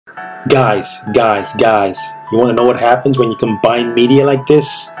Guys, you want to know what happens when you combine media like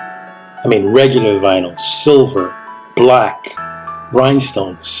this? I mean, regular vinyl, silver, black,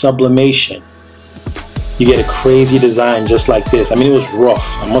 rhinestone, sublimation. You get a crazy design just like this. I mean, it was rough.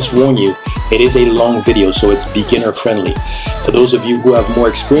 I must warn you, it is a long video, so it's beginner friendly. For those of you who have more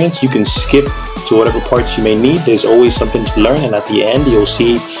experience, you can skip to whatever parts you may need. There's always something to learn, and at the end, you'll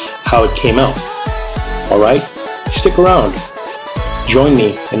see how it came out. All right, stick around. Join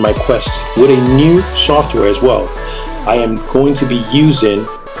me in my quest with a new software as well. I am going to be using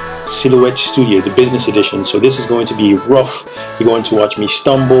Silhouette Studio, the business edition. So this is going to be rough. You're going to watch me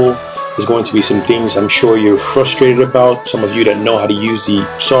stumble. There's going to be some things I'm sure you're frustrated about. Some of you that know how to use the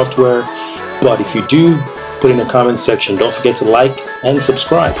software. But if you do, put in the comment section. Don't forget to like and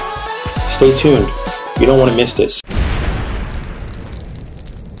subscribe. Stay tuned. You don't want to miss this.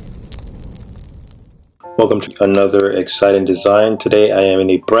 Welcome to another exciting design. Today I am in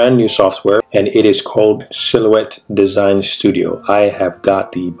a brand new software and it is called Silhouette Design Studio. I have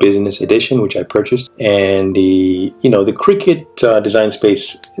got the business edition, which I purchased, and the Cricut design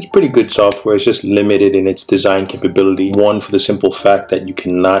space is pretty good software. It's just limited in its design capability. One, for the simple fact that you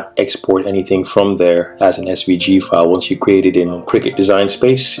cannot export anything from there as an SVG file once you create it in Cricut design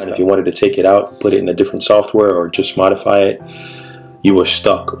space. And if you wanted to take it out, put it in a different software or just modify it, you are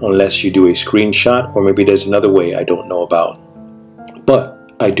stuck unless you do a screenshot, or maybe there's another way I don't know about. But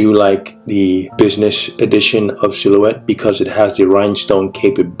I do like the business edition of Silhouette because it has the rhinestone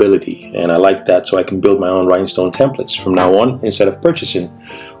capability, and I like that, so I can build my own rhinestone templates from now on instead of purchasing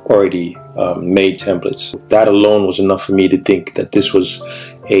already made templates. That alone was enough for me to think that this was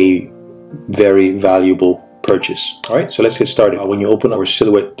a very valuable purchase. All right, so let's get started. When you open our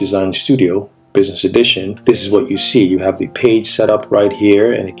Silhouette Design Studio business edition, this is what you see. You have the page set up right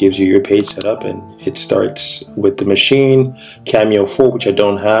here, and it gives you your page setup, and it starts with the machine Cameo 4, which I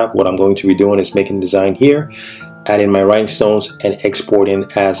don't have. What I'm going to be doing is making design here, adding my rhinestones and exporting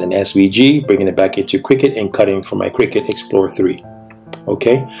as an SVG, bringing it back into Cricut and cutting from my Cricut Explorer 3.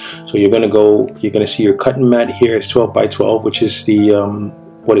 Okay, so you're gonna see your cutting mat here is 12 by 12, which is the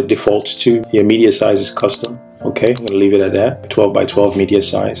what it defaults to. Your media size is custom. Okay, I'm going to leave it at that, 12 by 12 media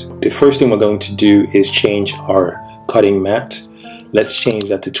size. The first thing we're going to do is change our cutting mat. Let's change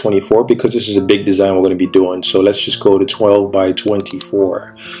that to 24 because this is a big design we're going to be doing. So let's just go to 12 by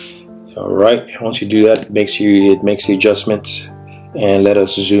 24. All right, once you do that, it makes the adjustment, and let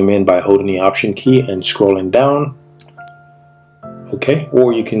us zoom in by holding the Option key and scrolling down. Okay,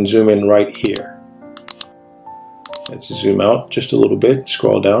 or you can zoom in right here. Let's zoom out just a little bit,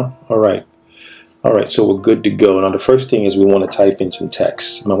 scroll down. All right, so we're good to go. Now the first thing is we want to type in some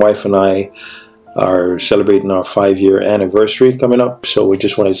text. My wife and I are celebrating our 5-year anniversary coming up, so we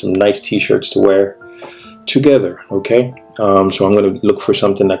just wanted some nice t-shirts to wear together, okay? So I'm going to look for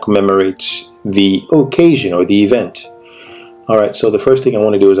something that commemorates the occasion or the event. All right, so the first thing I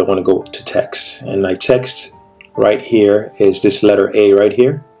want to do is I want to go to text, and my text right here is this letter A right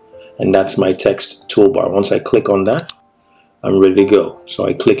here, and that's my text toolbar. Once I click on that, I'm ready to go. So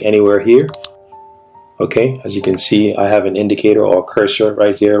I click anywhere here. Okay, as you can see, I have an indicator or cursor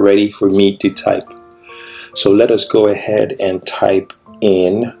right here ready for me to type. So let us go ahead and type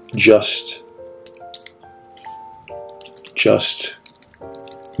in just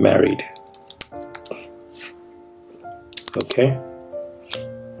married. Okay,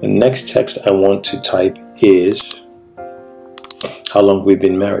 the next text I want to type is how long we've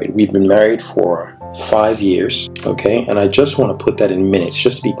been married. We've been married for 5 years, okay, and I just want to put that in minutes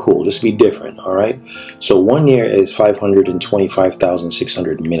just to be cool, just to be different. All right, so 1 year is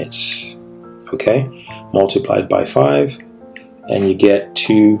 525,600 minutes, okay, multiplied by 5 and you get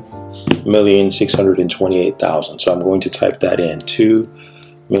 2,628,000. So I'm going to type that in,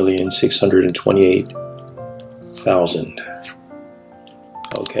 2,628,000.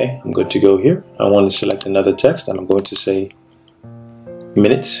 okay, I'm good to go here. I want to select another text and I'm going to say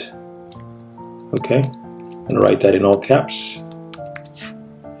minutes. Okay, I'm going to write that in all caps.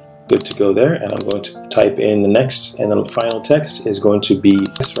 Good to go there, and I'm going to type in the next, and the final text is going to be,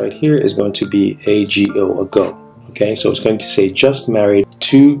 this right here is going to be AGO, ago. Okay, so it's going to say just married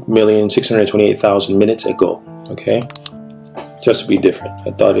 2,628,000 minutes ago. Okay, just to be different.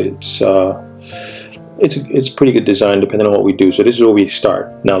 I thought it's pretty good design depending on what we do. So this is where we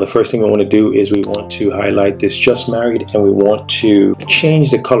start. Now the first thing we want to do is we want to highlight this just married, and we want to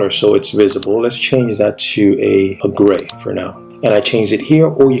change the color so it's visible. Let's change that to a gray for now. And I changed it here,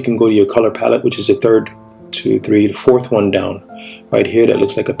 or you can go to your color palette, which is the fourth one down right here that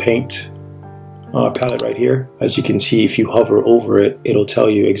looks like a paint palette right here. As you can see, if you hover over it, it'll tell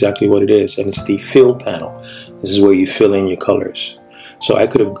you exactly what it is, and it's the fill panel. This is where you fill in your colors. So I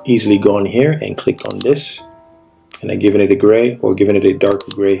could have easily gone here and clicked on this and I given it a gray or given it a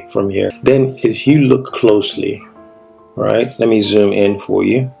darker gray from here. Then if you look closely, right, let me zoom in for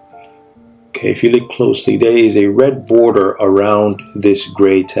you. Okay, if you look closely, there is a red border around this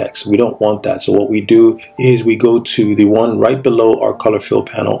gray text. We don't want that. So what we do is we go to the one right below our color fill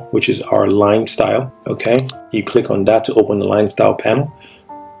panel, which is our line style. Okay, you click on that to open the line style panel.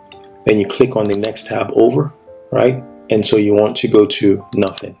 Then you click on the next tab over, right? And so you want to go to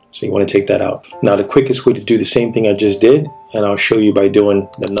nothing. So you want to take that out. Now the quickest way to do the same thing I just did, and I'll show you by doing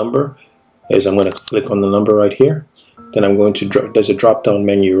the number, is I'm going to click on the number right here. Then I'm going to there's a drop down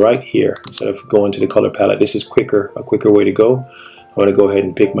menu right here. Instead of going to the color palette, this is a quicker way to go. I'm going to go ahead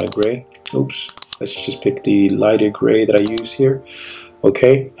and pick my gray. Oops, let's just pick the lighter gray that I use here.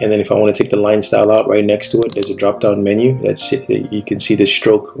 Okay, and then if I want to take the line style out, right next to it, there's a drop down menu. That's it. You can see the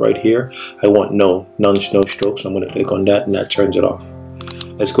stroke right here. I want no stroke, so I'm going to click on that and that turns it off.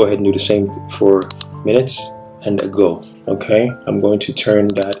 Let's go ahead and do the same for minutes and go. Okay, I'm going to turn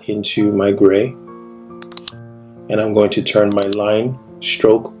that into my gray. And I'm going to turn my line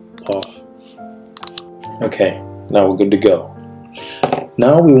stroke off. Okay, now we're good to go.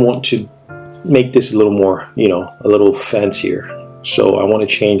 Now we want to make this a little more, a little fancier. So I want to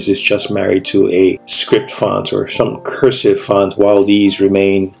change this Just Married to a script font or some cursive font, while these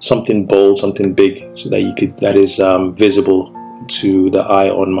remain something bold, something big, so that that is visible to the eye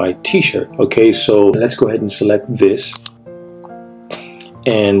on my t-shirt. Okay, so let's go ahead and select this.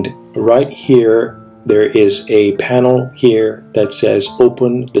 And right here, there is a panel here that says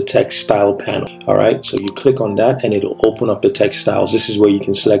open the text style panel. All right, so you click on that and it'll open up the text styles. This is where you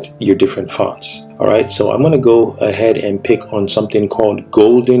can select your different fonts. All right, so I'm going to go ahead and pick on something called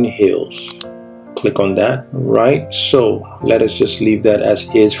Golden Hills. Click on that. Right, so let us just leave that as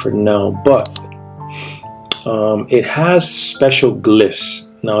is for now, but it has special glyphs.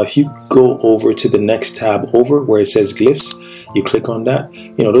 Now if you go over to the next tab over where it says glyphs, you click on that.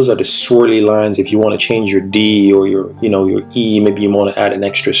 Those are the swirly lines. If you want to change your D or your E, maybe you want to add an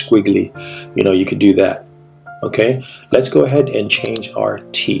extra squiggly, you could do that. Okay, let's go ahead and change our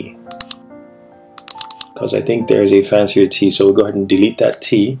T, because I think there's a fancier T. So we'll go ahead and delete that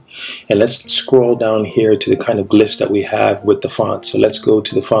T, and let's scroll down here to the kind of glyphs that we have with the font. So let's go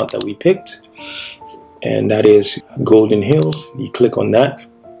to the font that we picked, and that is Golden Hills. You click on that.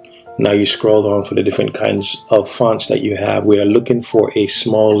 Now you scroll down for the different kinds of fonts that you have. We are looking for a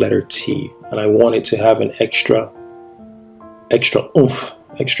small letter T, and I want it to have an extra oomph,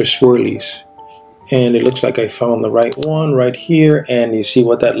 extra swirlies. And it looks like I found the right one right here, and you see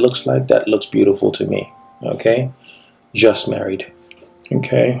what that looks like? That looks beautiful to me. Okay, Just Married.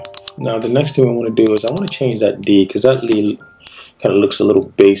 Okay, now the next thing I want to do is I want to change that D, because that D kind of looks a little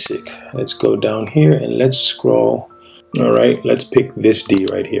basic. Let's go down here and let's scroll. All right, let's pick this D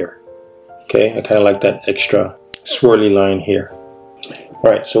right here. Okay, I kind of like that extra swirly line here. All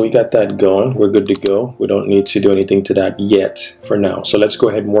right, so we got that going. We're good to go. We don't need to do anything to that yet for now. So let's go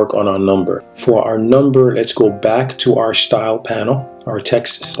ahead and work on our number. For our number, let's go back to our style panel, our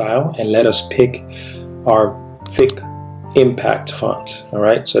text style, and let us pick our thick impact font. All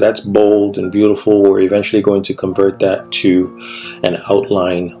right, so that's bold and beautiful. We're eventually going to convert that to an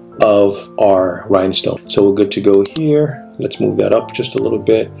outline of our rhinestone. So we're good to go here. Let's move that up just a little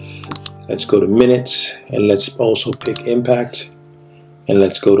bit. Let's go to minutes, and let's also pick impact, and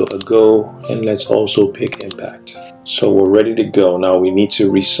let's go to a go, and let's also pick impact. So we're ready to go. Now we need to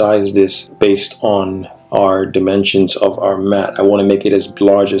resize this based on our dimensions of our mat. I want to make it as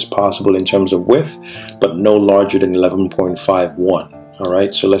large as possible in terms of width, but no larger than 11.51. All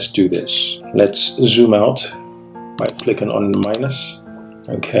right, so let's do this. Let's zoom out by clicking on the minus.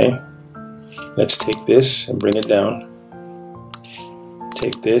 Okay, let's take this and bring it down.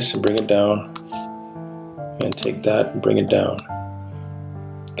 Take this and bring it down, and take that and bring it down.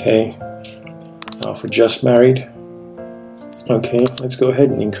 Okay, now for Just Married. Okay, let's go ahead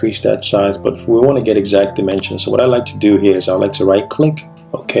and increase that size, but we want to get exact dimensions. So what I like to do here is I like to right click.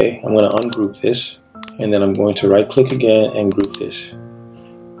 Okay, I'm going to ungroup this, and then I'm going to right click again and group this.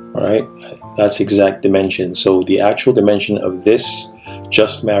 All right, that's exact dimension. So the actual dimension of this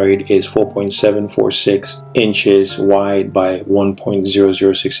Just Married is 4.746 inches wide by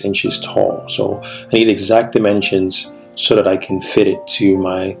 1.006 inches tall. So I need exact dimensions so that I can fit it to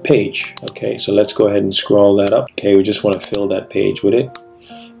my page. Okay, so let's go ahead and scroll that up. Okay, we just want to fill that page with it.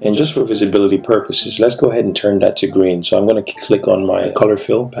 And just for visibility purposes, let's go ahead and turn that to green. So I'm going to click on my color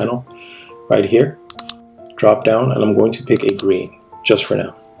fill panel right here, drop down, and I'm going to pick a green just for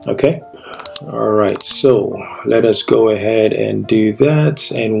now. Okay, Alright, so let us go ahead and do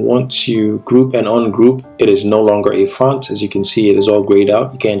that. And once you group and ungroup, it is no longer a font. As you can see, it is all grayed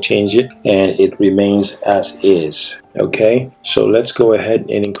out. You can't change it and it remains as is. Okay, so let's go ahead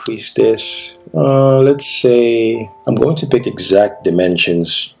and increase this. Let's say I'm going to pick exact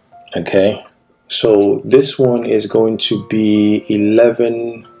dimensions. Okay, so this one is going to be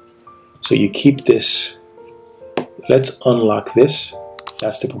 11. So you keep this. Let's unlock this.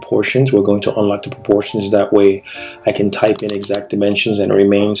 That's the proportions. We're going to unlock the proportions. That way I can type in exact dimensions and it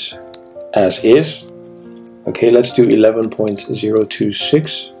remains as is. Okay, let's do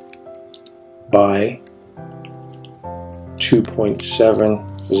 11.026 by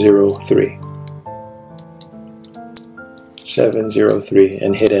 2.703. 703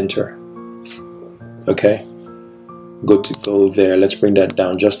 and hit enter. Okay, good to go there. Let's bring that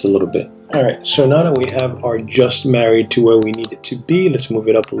down just a little bit. Alright, so now that we have our just married to where we need it to be, let's move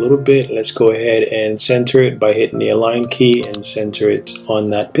it up a little bit. Let's go ahead and center it by hitting the align key and center it on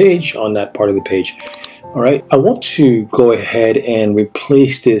that page, on that part of the page. Alright, I want to go ahead and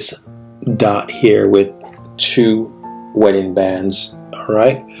replace this dot here with 2 wedding bands.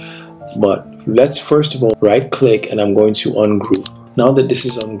 Alright, but let's first of all right click and I'm going to ungroup. Now that this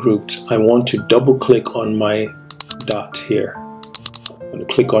is ungrouped, I want to double click on my dot here. I'm going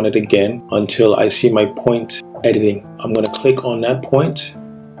to click on it again until I see my point editing. I'm going to click on that point.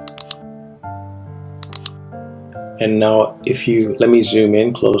 And now if you, let me zoom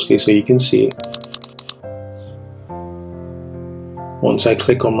in closely so you can see it. Once I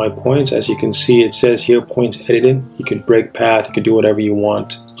click on my points, as you can see, it says here point editing. You can break path, you can do whatever you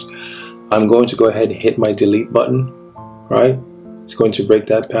want. I'm going to go ahead and hit my delete button, right? It's going to break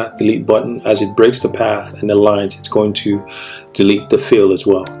that path, delete button. As it breaks the path and the lines, it's going to delete the fill as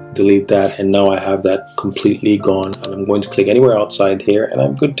well. Delete that, and now I have that completely gone. And I'm going to click anywhere outside here and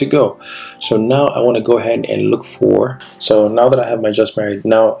I'm good to go. So now I want to go ahead and look for, so now that I have my just married,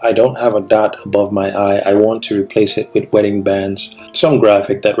 now I don't have a dot above my eye. I want to replace it with wedding bands, some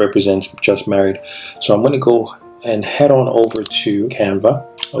graphic that represents just married. So I'm going to go and head on over to Canva.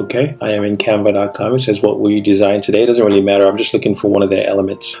 Okay, I am in canva.com. It says what will you design today? It doesn't really matter. I'm just looking for one of their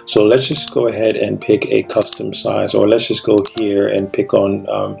elements. So let's just go ahead and pick a custom size, or let's just go here and pick on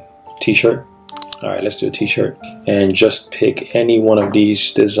t-shirt. All right, let's do a t-shirt and just pick any one of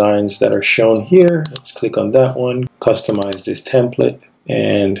these designs that are shown here. Let's click on that one, customize this template,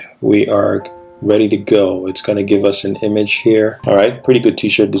 and we are ready to go. It's going to give us an image here. All right, pretty good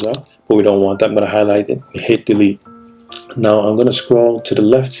t-shirt design, but we don't want that. I'm going to highlight it, hit delete. Now I'm going to scroll to the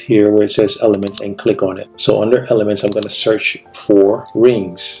left here where it says elements and click on it. So under elements, I'm going to search for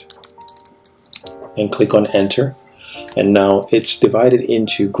rings and click on enter. And now it's divided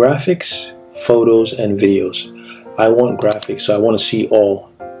into graphics, photos, and videos. I want graphics, so I want to see all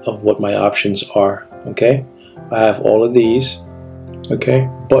of what my options are. Okay, I have all of these. Okay,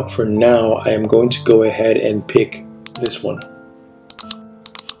 but for now I am going to go ahead and pick this one.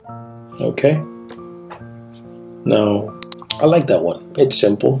 Okay, now I like that one. It's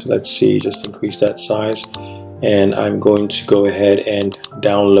simple. Let's see, just increase that size, and I'm going to go ahead and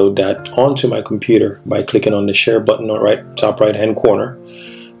download that onto my computer by clicking on the share button on the top right hand corner,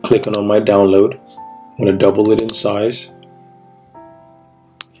 clicking on my download. I'm going to double it in size,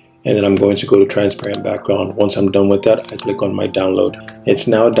 and then I'm going to go to transparent background. Once I'm done with that, I click on my download. It's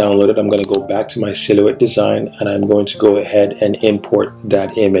now downloaded. I'm going to go back to my silhouette design and I'm going to go ahead and import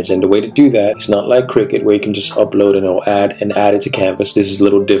that image. And the way to do that, it's not like Cricut where you can just upload and it'll add it to canvas. This is a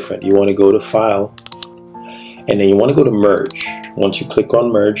little different. You want to go to file and then you want to go to merge. Once you click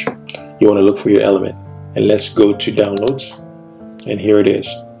on merge, you want to look for your element. And let's go to downloads, and here it is.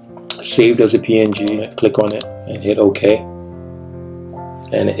 Saved as a PNG. Click on it and hit OK.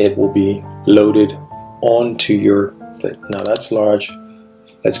 And it will be loaded onto your plate. Now that's large.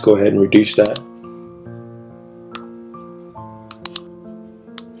 Let's go ahead and reduce that.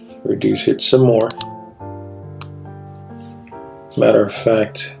 Reduce it some more. Matter of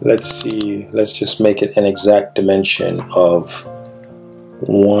fact, let's see, let's just make it an exact dimension of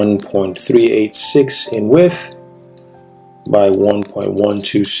 1.386 in width by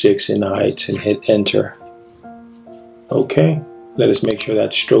 1.126 in height and hit enter. Okay. Let us make sure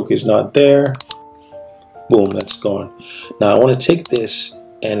that stroke is not there. Boom, that's gone. Now I want to take this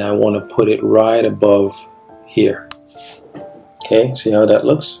and I want to put it right above here. Okay, see how that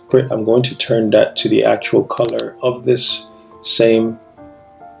looks? I'm going to turn that to the actual color of this same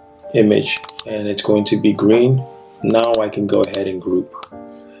image, and it's going to be green. Now I can go ahead and group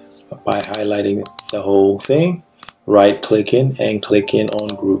by highlighting the whole thing, right clicking and clicking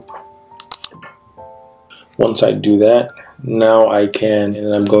on group. Once I do that, Now I can,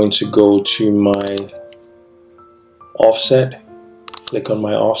 and I'm going to go to my offset, click on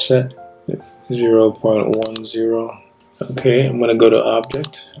my offset, 0.10. Okay, I'm going to go to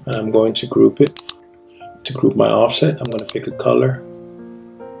object and I'm going to group it. To group my offset, I'm going to pick a color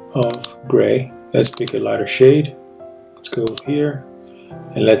of gray. Let's pick a lighter shade. Let's go here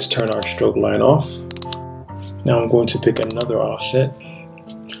and let's turn our stroke line off. Now I'm going to pick another offset.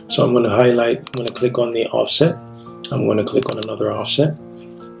 So I'm going to highlight, I'm going to click on the offset. I'm going to click on another offset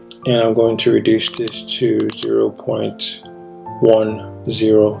and I'm going to reduce this to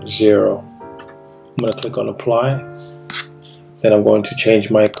 0.100. I'm going to click on apply. Then I'm going to change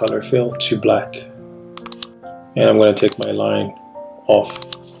my color fill to black. And I'm going to take my line off.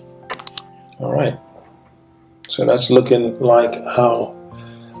 Alright. So that's looking like how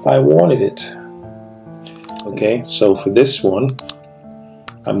I wanted it. Okay, so for this one,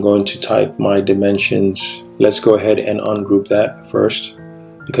 I'm going to type my dimensions. Let's go ahead and ungroup that first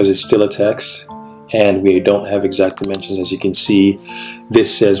because it's still a text and we don't have exact dimensions. As you can see,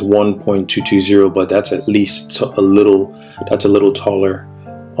 this says 1.220, but that's at least a little taller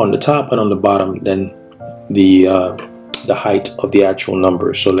on the top and on the bottom than the height of the actual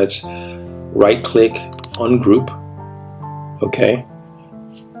number. So let's right click, ungroup. Okay,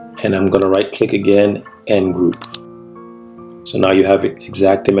 and I'm going to right click again and group. So now you have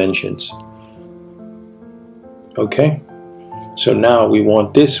exact dimensions. Okay, so now we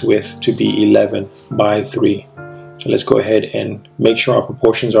want this width to be 11 by 3. So let's go ahead and make sure our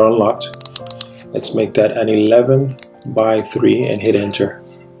proportions are unlocked. Let's make that an 11 by 3 and hit enter.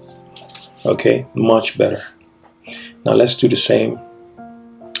 Okay, much better. Now let's do the same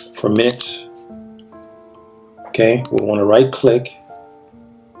for minutes. Okay, we want to right click,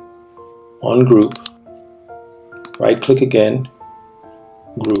 ungroup, right click again,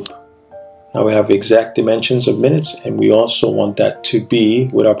 group. Now we have exact dimensions of minutes, and we also want that to be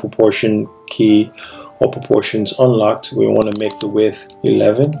with our proportion key or proportions unlocked. We want to make the width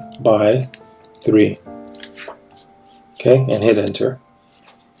 11 by 3. Okay, and hit enter.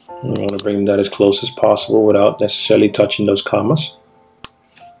 We want to bring that as close as possible without necessarily touching those commas.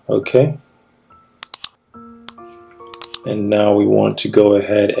 Okay. And now we want to go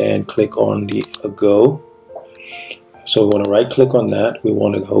ahead and click on the go. So we want to right click on that. We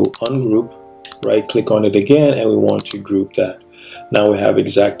want to go ungroup, right click on it again, and we want to group that. Now we have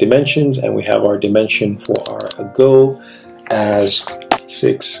exact dimensions, and we have our dimension for our go as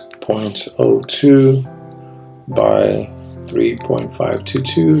 6.02 by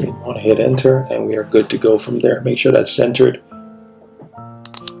 3.522. You want to hit enter and we are good to go from there. Make sure that's centered.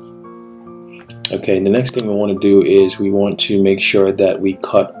 Okay, the next thing we want to do is we want to make sure that we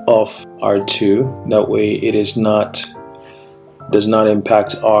cut off our 2. That way it is does not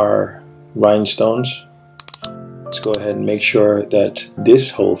impact our rhinestones. Let's go ahead and make sure that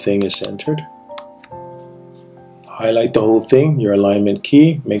this whole thing is centered. Highlight the whole thing, your alignment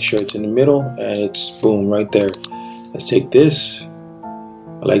key, make sure it's in the middle, and it's boom right there. Let's take this.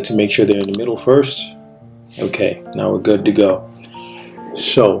 I like to make sure they're in the middle first. Okay, now we're good to go.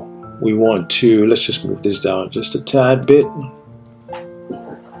 So we want to, let's just move this down just a tad bit.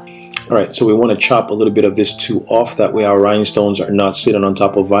 Alright, so we want to chop a little bit of this 2 off. That way our rhinestones are not sitting on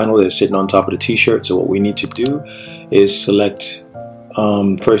top of vinyl, they're sitting on top of the t-shirt. So what we need to do is select,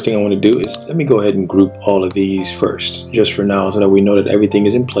 first thing I want to do is, let me go ahead and group all of these first, just for now, so that we know that everything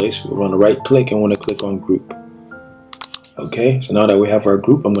is in place. We want to right click and want to click on group. Okay, so now that we have our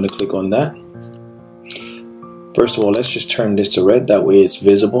group, I'm going to click on that. First of all, let's just turn this to red, that way it's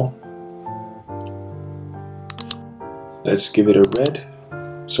visible. Let's give it a red,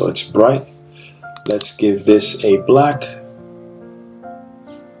 so it's bright. Let's give this a black.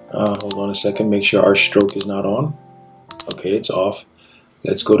 Hold on a second, make sure our stroke is not on. Okay, it's off.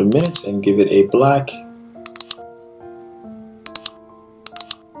 Let's go to minutes and give it a black.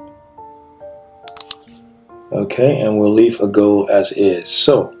 Okay, and we'll leave a go as is.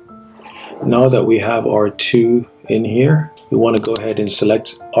 So now that we have our 2 in here, we want to go ahead and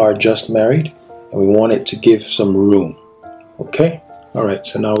select our just married, and we want it to give some room. Okay, all right,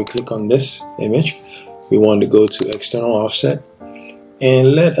 so now we click on this image. We want to go to external offset, and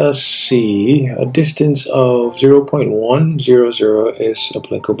let us see, a distance of 0.100 is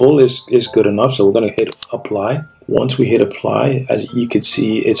applicable, is good enough. So we're going to hit apply. Once we hit apply, as you can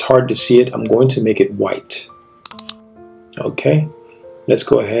see, it's hard to see it. I'm going to make it white. Okay, let's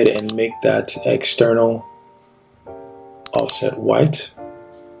go ahead and make that external offset white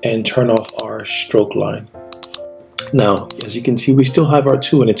and turn off our stroke line. Now, as you can see, we still have our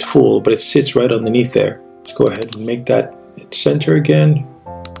 2 and it's full, but it sits right underneath there. Let's go ahead and make that center again.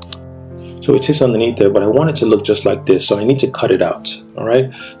 So it sits underneath there, but I want it to look just like this, so I need to cut it out. All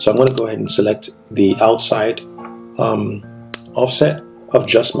right, so I'm going to go ahead and select the outside offset of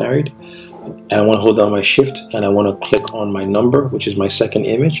Just Married, and I want to hold down my shift and I want to click on my number, which is my second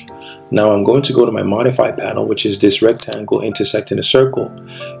image. Now I'm going to go to my modify panel, which is this rectangle intersecting a circle,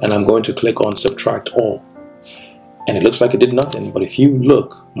 and I'm going to click on subtract all, and it looks like it did nothing, but if you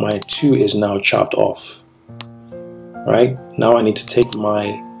look, my 2 is now chopped off. Right, now I need to take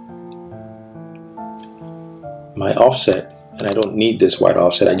my offset, and I don't need this white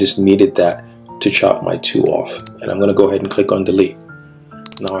offset, I just needed that to chop my 2 off, and I'm going to go ahead and click on delete.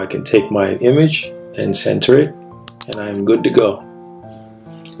 Now I can take my image and center it, and I'm good to go.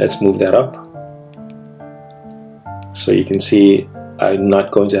 Let's move that up so you can see I'm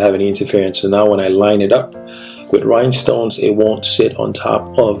not going to have any interference. So now when I line it up with rhinestones, it won't sit on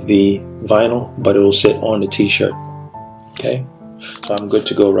top of the vinyl, but it will sit on the t-shirt. Okay, so I'm good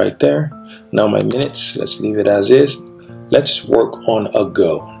to go right there. Now my minutes, let's leave it as is. Let's work on a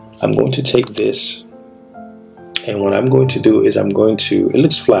go. I'm going to take this, and what I'm going to do is it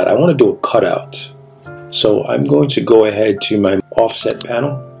looks flat, I want to do a cutout. So I'm going to go ahead to my offset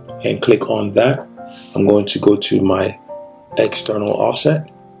panel and click on that. I'm going to go to my external offset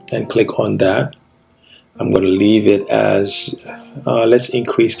and click on that. I'm going to leave it as, let's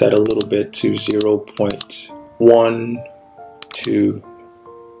increase that a little bit to 0.120.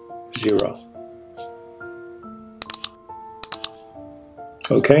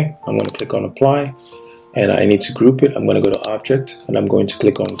 Okay, I'm going to click on apply, and I need to group it. I'm going to go to object, and I'm going to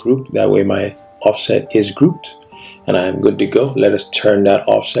click on group. That way my offset is grouped, and I'm good to go. Let us turn that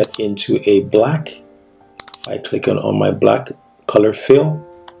offset into a black. I click on my black color fill.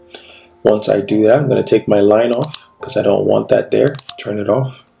 Once I do that, I'm going to take my line off because I don't want that there. Turn it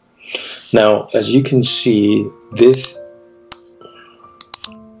off. Now, as you can see, this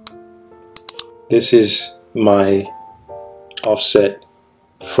is my offset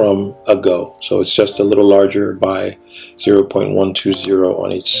from a go. So it's just a little larger by 0.120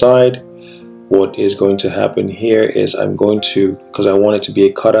 on each side. What is going to happen here is I'm going to, because I want it to be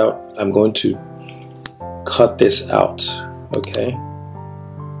a cutout, I'm going to cut this out. Okay,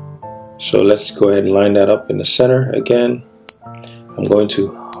 so let's go ahead and line that up in the center again. I'm going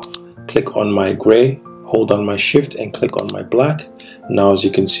to click on my gray, hold down my shift and click on my black. Now as you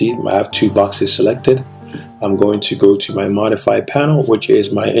can see, I have 2 boxes selected. I'm going to go to my modify panel, which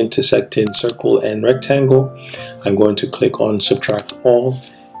is my intersecting circle and rectangle. I'm going to click on subtract all,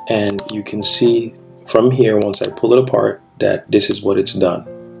 and you can see from here, once I pull it apart, that this is what it's done.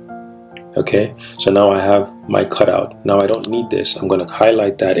 Okay, so now I have my cutout. Now I don't need this. I'm going to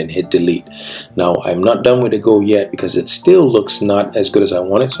highlight that and hit delete. Now I'm not done with the go yet because it still looks not as good as I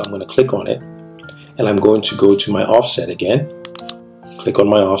want it, so I'm going to click on it, and I'm going to go to my offset again. Click on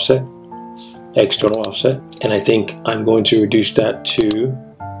my offset, external offset, and I think I'm going to reduce that to,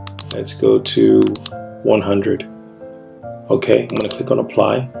 let's go to 100. Okay, I'm going to click on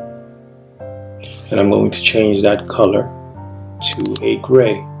apply, and I'm going to change that color to a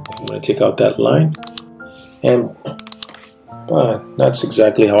gray. I'm going to take out that line, and that's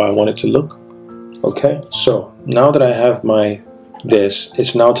exactly how I want it to look. Okay, so now that I have my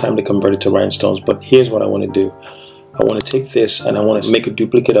it's now time to convert it to rhinestones, but here's what I want to do. I want to take this and I want to make a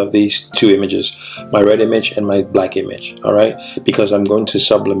duplicate of these 2 images, my red image and my black image, all right? Because I'm going to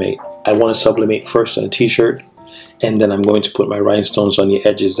sublimate. I want to sublimate first on a t-shirt, and then I'm going to put my rhinestones on the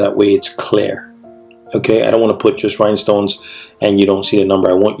edges. That way it's clear. Okay, I don't want to put just rhinestones and you don't see the number.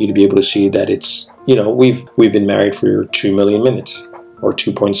 I want you to be able to see that it's, you know, we've been married for 2 million minutes or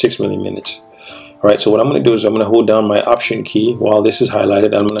 2.6 million minutes. All right, so what I'm going to do is I'm going to hold down my option key while this is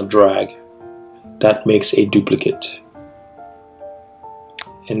highlighted. I'm going to drag. That makes a duplicate,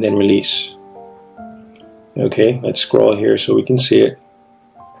 and then release. Okay, let's scroll here so we can see it.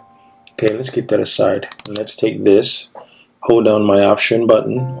 Okay, let's keep that aside, and let's take this, hold down my option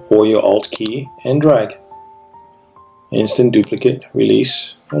button or your alt key and drag. Instant duplicate,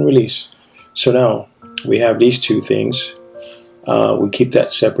 release, and release. So now we have these 2 things. We keep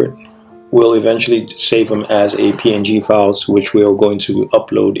that separate. We'll eventually save them as a PNG files, which we are going to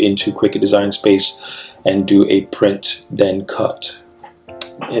upload into Cricut Design Space and do a print then cut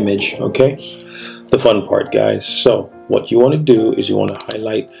image. Okay, the fun part, guys. So what you want to do is you want to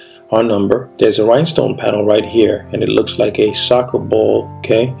highlight our number. There's a rhinestone panel right here, and it looks like a soccer ball.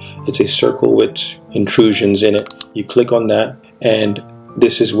 Okay, it's a circle with intrusions in it. You click on that, and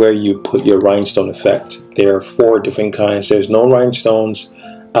this is where you put your rhinestone effect. There are 4 different kinds. There's no rhinestones,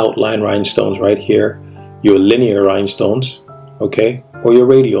 outline rhinestones right here, your linear rhinestones, okay, or your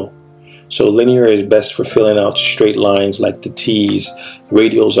radial. So linear is best for filling out straight lines like the T's.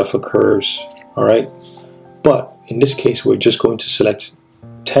 Radials are for curves. All right. But in this case, we're just going to select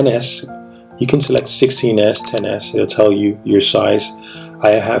 10S. You can select 16S, 10S. It'll tell you your size. I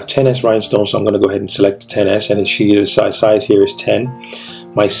have 10S rhinestones, so I'm going to go ahead and select 10S, and the size here is 10.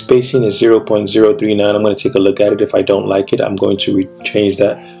 My spacing is 0.039. I'm going to take a look at it. If I don't like it, I'm going to change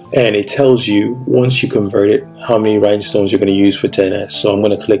that. And it tells you, once you convert it, how many rhinestones you're going to use for 10S. So I'm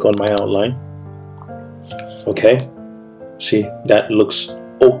going to click on my outline. Okay. See, that looks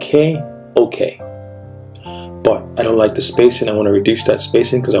okay. But I don't like the spacing. I want to reduce that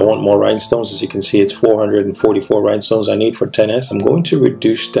spacing because I want more rhinestones. As you can see, it's 444 rhinestones I need for 10S. I'm going to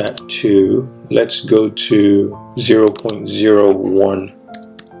reduce that to, let's go to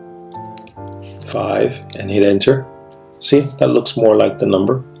 0.015 and hit enter. See, that looks more like the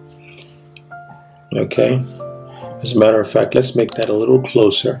number. Okay. As a matter of fact, let's make that a little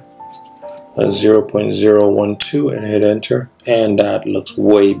closer. 0.012 and hit enter. And that looks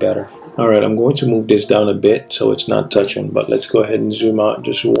way better. Alright, I'm going to move this down a bit so it's not touching, but let's go ahead and zoom out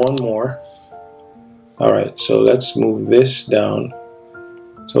just one more. Alright, so let's move this down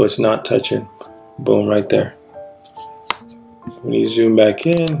so it's not touching. Boom, right there. When you zoom back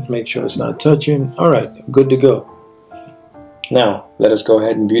in, make sure it's not touching. Alright, good to go. Now, let us go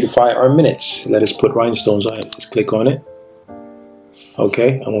ahead and beautify our minutes. Let us put rhinestones on it. Let's click on it.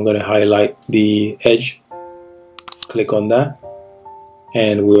 Okay, and we're going to highlight the edge. Click on that.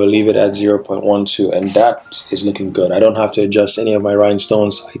 And we'll leave it at 0.12, and that is looking good. I don't have to adjust any of my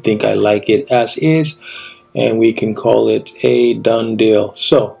rhinestones. I think I like it as is, and we can call it a done deal.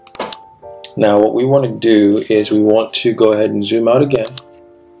 So now what we want to do is we want to go ahead and zoom out again.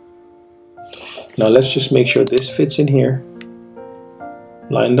 Now let's just make sure this fits in here,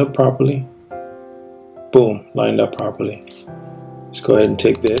 lined up properly. Boom, lined up properly. Let's go ahead and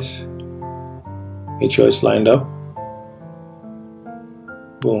take this, make sure it's lined up.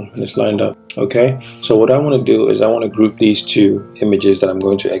 Boom, and it's lined up. Okay, so what I want to do is I want to group these two images that I'm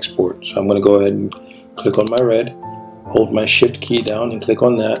going to export. So I'm going to go ahead and click on my red, hold my shift key down and click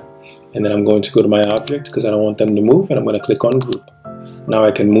on that, and then I'm going to go to my object because I don't want them to move, and I'm going to click on group. Now I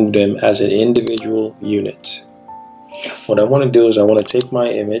can move them as an individual unit. What I want to do is I want to take my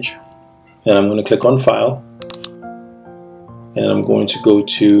image and I'm going to click on file, and I'm going to go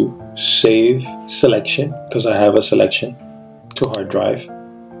to save selection because I have a selection to hard drive.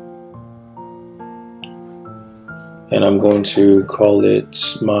 And I'm going to call it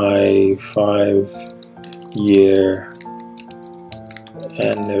my 5-year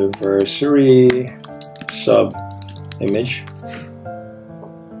anniversary sub image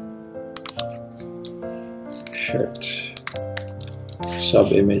shirt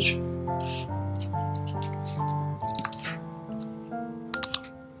sub image.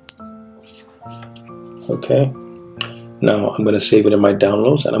 Okay. Now I'm going to save it in my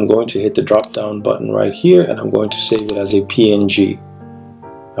downloads, and I'm going to hit the drop down button right here, and I'm going to save it as a PNG.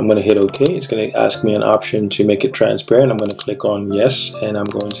 I'm going to hit OK. It's going to ask me an option to make it transparent. I'm going to click on yes, and I'm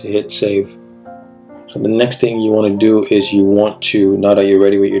going to hit save. So the next thing you want to do is you want to, now that you're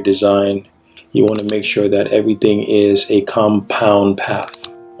ready with your design, you want to make sure that everything is a compound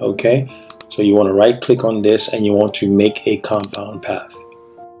path. Okay, so you want to right click on this and you want to make a compound path.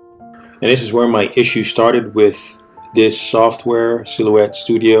 And this is where my issue started with this software, Silhouette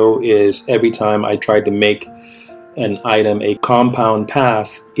Studio, is every time I tried to make an item a compound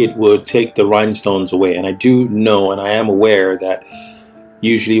path, it would take the rhinestones away. And I do know, and I am aware that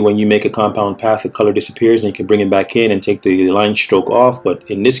usually when you make a compound path, the color disappears and you can bring it back in and take the line stroke off.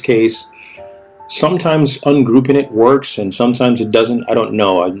 But in this case, sometimes ungrouping it works and sometimes it doesn't. I don't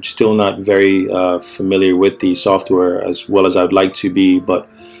know. I'm still not very familiar with the software as well as I'd like to be, but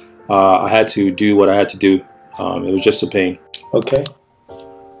I had to do what I had to do. It was just a pain. Okay,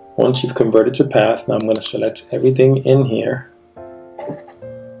 once you've converted to path, now I'm going to select everything in here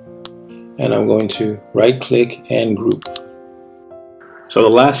and I'm going to right click and group. So the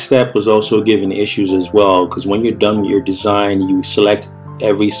last step was also giving issues as well, because when you're done with your design, you select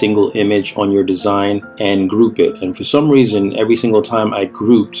every single image on your design and group it, and for some reason every single time I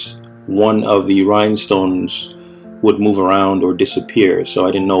grouped, one of the rhinestones would move around or disappear, so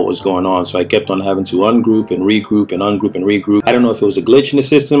I didn't know what was going on. So I kept on having to ungroup and regroup and ungroup and regroup. I don't know if it was a glitch in the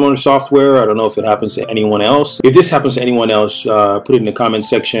system or the software. I don't know if it happens to anyone else. If this happens to anyone else, put it in the comment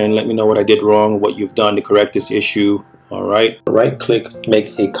section. Let me know what I did wrong, what you've done to correct this issue. All right. Right click,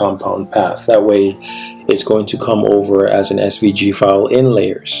 make a compound path. That way it's going to come over as an SVG file in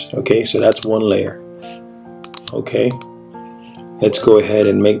layers. Okay, so that's one layer. Okay, let's go ahead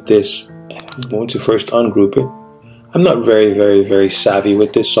and make this. I'm going to first ungroup it. I'm not very savvy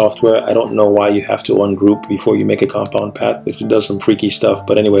with this software. I don't know why you have to ungroup before you make a compound path, which does some freaky stuff.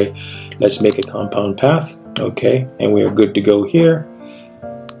 But anyway, let's make a compound path. Okay, and we are good to go here.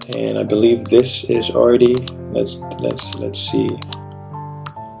 And I believe this is already, let's see.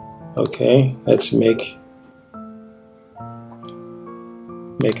 Okay, let's make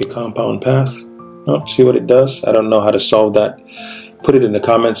a compound path. Oh, see what it does? I don't know how to solve that. Put it in the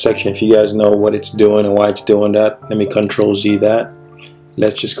comment section if you guys know what it's doing and why it's doing that. Let me Control Z that.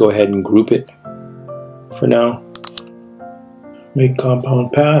 Let's just go ahead and group it for now. Make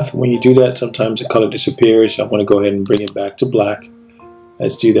compound path. When you do that, sometimes the color disappears. I want to go ahead and bring it back to black.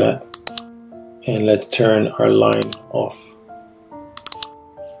 Let's do that. And let's turn our line off.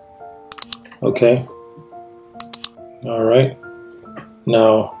 Okay. All right.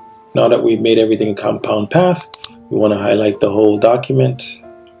 Now that we've made everything a compound path, we want to highlight the whole document,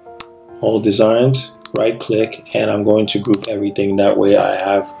 all designs, right click, and I'm going to group everything. That way I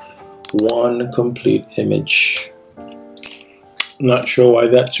have one complete image. Not sure why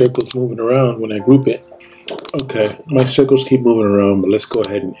that circle's moving around when I group it. Okay, my circles keep moving around, but let's go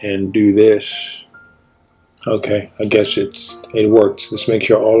ahead and do this. Okay, I guess it worked. Let's make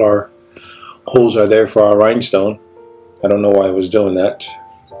sure all our holes are there for our rhinestone. I don't know why I was doing that.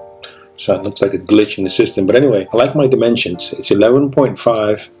 So it looks like a glitch in the system. But anyway, I like my dimensions. It's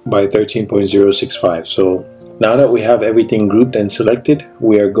 11.5 by 13.065. So now that we have everything grouped and selected,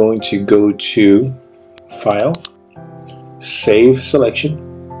 we are going to go to File, Save Selection,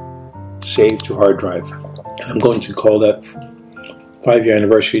 Save to Hard Drive. I'm going to call that 5-year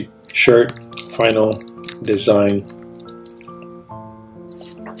anniversary shirt final design.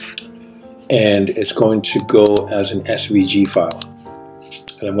 And it's going to go as an SVG file.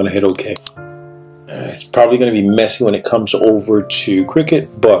 And I'm going to hit OK. It's probably going to be messy when it comes over to Cricut,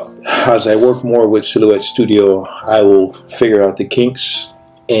 but as I work more with Silhouette Studio, I will figure out the kinks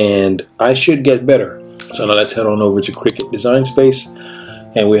and I should get better. So now let's head on over to Cricut Design Space,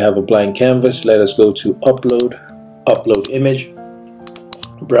 and we have a blank canvas. Let us go to Upload, Upload Image,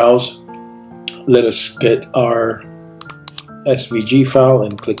 Browse. Let us get our SVG file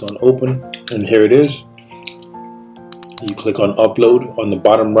and click on Open, and here it is. You click on Upload on the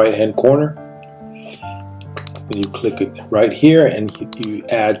bottom right hand corner. Then you click it right here and you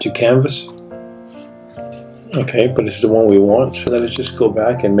add to canvas. Okay, but this is the one we want. So let us just go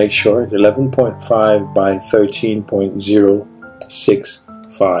back and make sure 11.5 by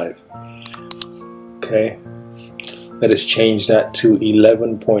 13.065. Okay, let us change that to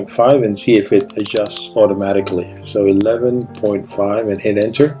 11.5 and see if it adjusts automatically. So 11.5 and hit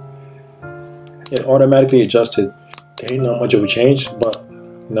enter. It automatically adjusted. Okay, not much of a change, but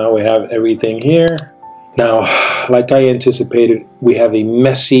now we have everything here. Now, like I anticipated, we have a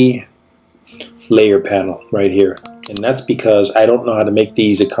messy layer panel right here. And that's because I don't know how to make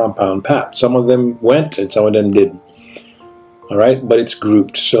these a compound path. Some of them went and some of them didn't. Alright, but it's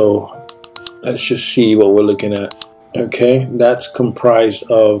grouped. So let's just see what we're looking at. Okay, that's comprised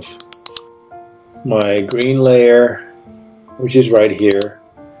of my green layer, which is right here,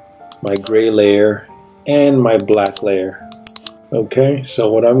 my gray layer, and my black layer. Okay,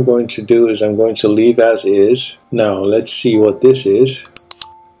 so what I'm going to do is I'm going to leave as is. Now let's see what this is.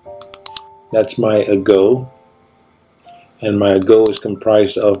 That's my ago, and my ago is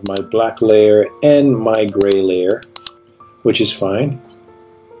comprised of my black layer and my gray layer, which is fine.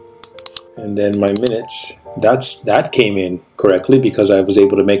 And then my minutes, that came in correctly because I was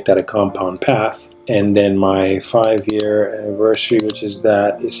able to make that a compound path. And then my 5-year anniversary, which is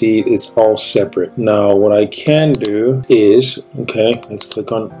that, you see, it's all separate. Now what I can do is, okay, let's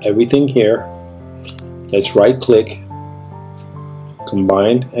click on everything here. Let's right click,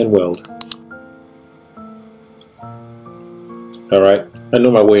 combine and weld. Alright, I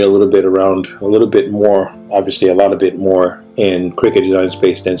know my way a little bit around, a little bit more, obviously a lot of bit more in Cricut Design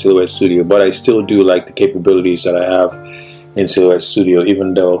Space than Silhouette Studio, but I still do like the capabilities that I have in Silhouette Studio,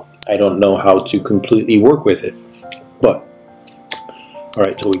 even though I don't know how to completely work with it. But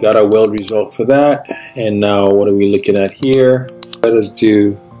alright, so we got our weld result for that, and now what are we looking at here? Let us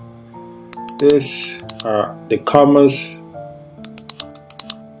do this, the commas.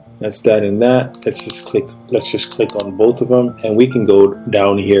 That's that and that. Let's just click on both of them, and we can go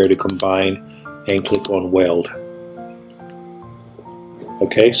down here to combine and click on weld.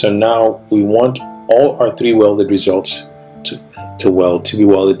 Okay, so now we want all our 3 welded results to be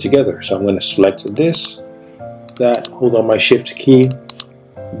welded together. So I'm going to select this, that, hold on my shift key,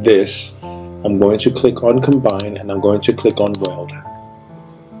 this. I'm going to click on combine and I'm going to click on weld.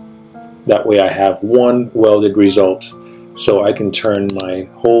 That way I have one welded result, so I can turn my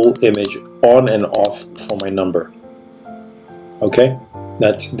whole image on and off for my number. Okay,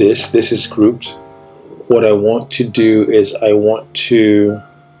 that's this. This is grouped. What I want to do is I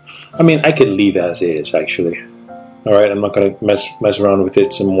could leave as is actually. All right, I'm not gonna mess around with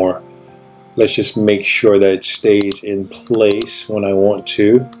it some more. Let's just make sure that it stays in place when I want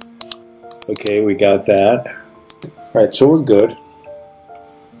to. Okay, we got that. All right, so we're good.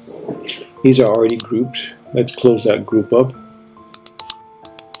 These are already grouped. Let's close that group up.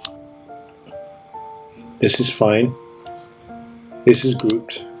 This is fine. This is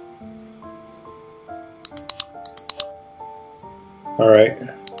grouped. All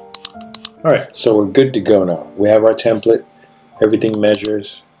right, so we're good to go now. We have our template. Everything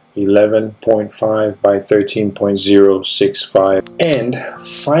measures 11.5 by 13.065. And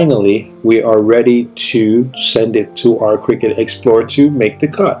finally, we are ready to send it to our Cricut Explorer to make the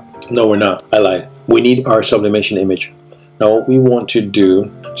cut. No, we're not. I lied. We need our sublimation image. Now what we want to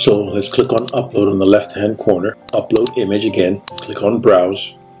do, so let's click on upload on the left hand corner. Upload image again. Click on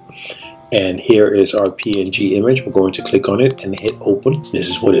browse. And here is our PNG image. We're going to click on it and hit open. This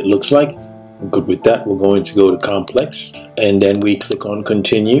is what it looks like. I'm good with that. We're going to go to complex and then we click on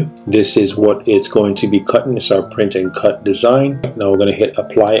continue. This is what it's going to be cutting. It's our print and cut design. Now we're going to hit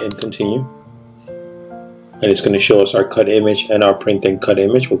apply and continue. And it's going to show us our cut image and our print and cut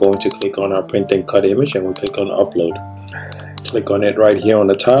image. We're going to click on our print and cut image and we'll click on upload. Click on it right here on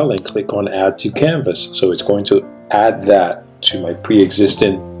the tile and click on add to canvas. So it's going to add that to my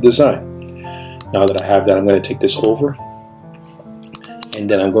pre-existing design. Now that I have that, I'm going to take this over and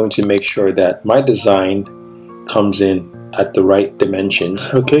then I'm going to make sure that my design comes in at the right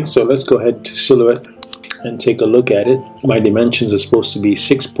dimensions. Okay, so let's go ahead to Silhouette and take a look at it. My dimensions are supposed to be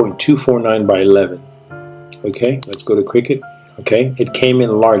 6.249 by 11. Okay, let's go to Cricut. Okay, it came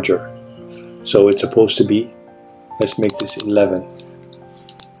in larger, so it's supposed to be, let's make this 11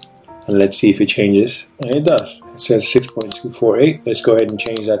 and let's see if it changes, and it does. It says 6.248. Let's go ahead and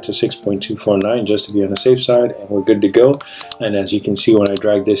change that to 6.249 just to be on the safe side, and we're good to go. And as you can see, when I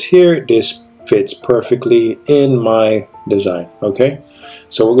drag this here, this fits perfectly in my design. Okay,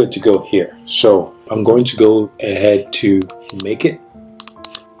 so we're good to go here. So I'm going to go ahead to make it,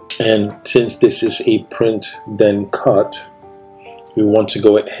 and since this is a print then cut, we want to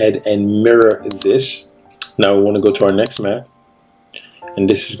go ahead and mirror this. Now we want to go to our next mat, and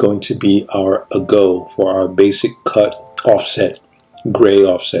this is going to be our go for our basic cut offset, gray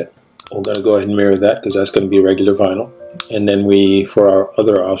offset. We're going to go ahead and mirror that because that's going to be regular vinyl. And then for our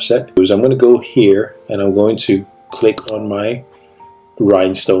other offset, I'm going to go here and I'm going to click on my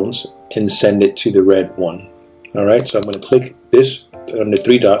rhinestones and send it to the red one. All right, so I'm going to click this on the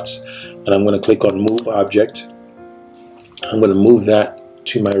three dots and I'm going to click on move object. I'm going to move that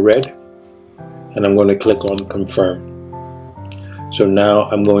to my red and I'm going to click on confirm. So now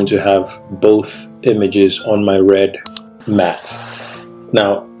I'm going to have both images on my red mat.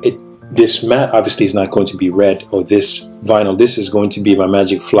 Now this mat obviously is not going to be red, or this vinyl, this is going to be my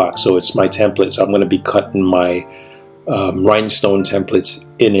magic flock, so it's my template, so I'm going to be cutting my rhinestone templates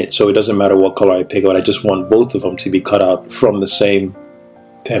in it, so it doesn't matter what color I pick out. I just want both of them to be cut out from the same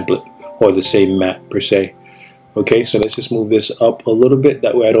template or the same mat per se. Okay, so let's just move this up a little bit,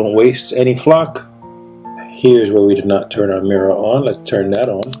 that way I don't waste any flock. Here's where we did not turn our mirror on. Let's turn that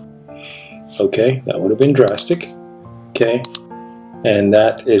on. Okay, that would have been drastic. Okay, and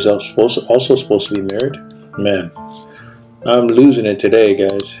that is also supposed to be mirrored. Man, I'm losing it today,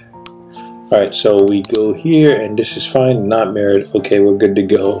 guys. Alright, so we go here and this is fine, not mirrored. Okay, we're good to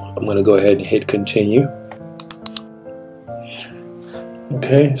go. I'm going to go ahead and hit continue.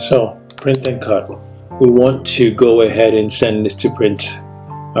 Okay, so print and cut. We want to go ahead and send this to print.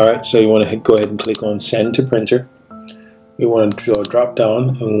 Alright, so you want to go ahead and click on send to printer. We want to do a drop down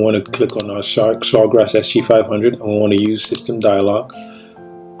and we want to click on our Sawgrass SG500 and we want to use system dialog.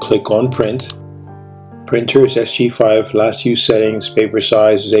 Click on print. Printer is SG5, last use settings, paper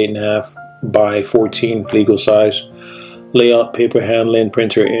size is 8.5 by 14, legal size. Layout, paper handling,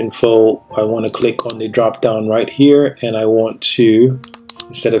 printer info. I want to click on the drop down right here and I want to,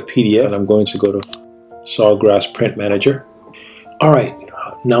 instead of PDF, I'm going to go to Sawgrass Print Manager. Alright,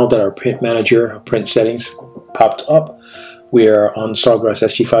 now that our print manager, print settings popped up, we are on Sawgrass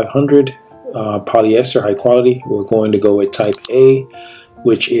SG500, polyester, high quality. We're going to go with type A,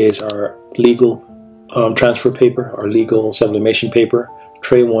 which is our legal transfer paper, our legal sublimation paper.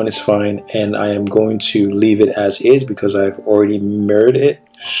 Tray 1 is fine, and I am going to leave it as is because I've already mirrored it.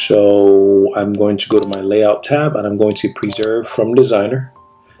 So I'm going to go to my layout tab and I'm going to preserve from designer,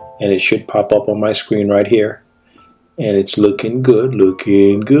 and it should pop up on my screen right here. And it's looking good,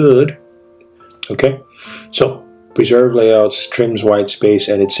 looking good. Okay, so Preserve layouts, trims white space,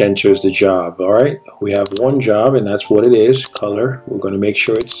 and it censors the job. Alright, we have one job and that's what it is. Color, we're going to make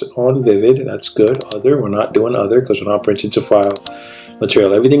sure it's on vivid. That's good. Other, we're not doing other because we're not printing to file.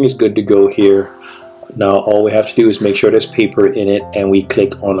 Material, everything is good to go here. Now all we have to do is make sure there's paper in it and we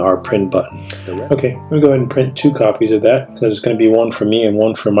click on our print button. Okay, I'm going to go ahead and print 2 copies of that because it's going to be one for me and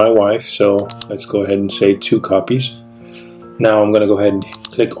one for my wife. So let's go ahead and say 2 copies. Now I'm going to go ahead and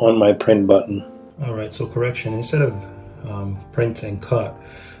click on my print button. Alright, so correction, instead of print and cut,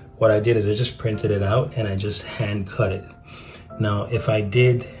 what I did is I just printed it out and I just hand cut it. Now if I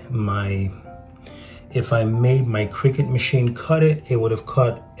made my Cricut machine cut it, it would have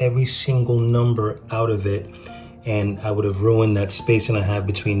cut every single number out of it and I would have ruined that spacing I have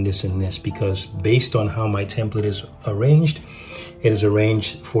between this and this, because based on how my template is arranged, it is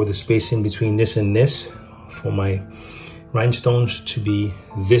arranged for the spacing between this and this for my rhinestones to be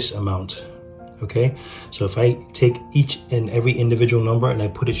this amount. Okay, so if I take each and every individual number and I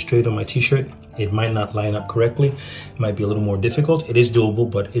put it straight on my t-shirt, it might not line up correctly. It might be a little more difficult. It is doable,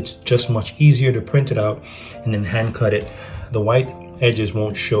 but it's just much easier to print it out and then hand cut it. The white edges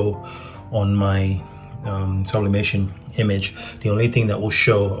won't show on my sublimation image. The only thing that will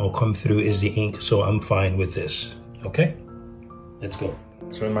show or come through is the ink, so I'm fine with this. Okay, let's go.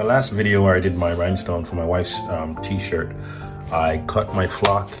 So in my last video where I did my rhinestone for my wife's t-shirt, I cut my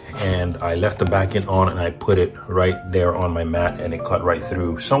flock and I left the back end on and I put it right there on my mat and it cut right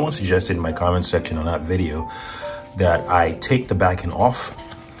through. Someone suggested in my comment section on that video that I take the back end off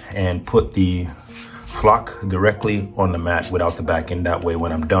and put the flock directly on the mat without the back end. That way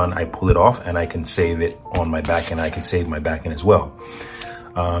when I'm done, I pull it off and I can save it on my back end. I can save my back end as well.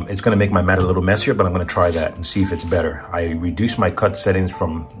 It's going to make my mat a little messier, but I'm going to try that and see if it's better. I reduced my cut settings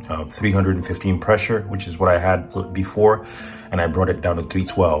from 315 pressure, which is what I had before, and I brought it down to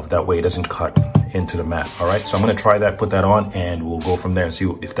 312. That way it doesn't cut into the mat. All right, so I'm going to try that, put that on, and we'll go from there and see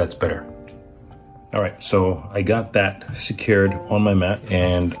if that's better. All right, so I got that secured on my mat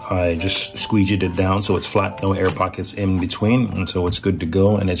and I just squeegeed it down so it's flat, no air pockets in between, and so it's good to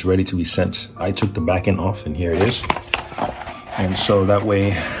go and it's ready to be sent. I took the back end off and here it is. And so that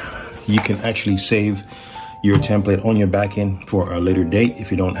way you can actually save your template on your back end for a later date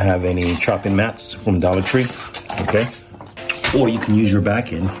if you don't have any chopping mats from Dollar Tree, okay? Or you can use your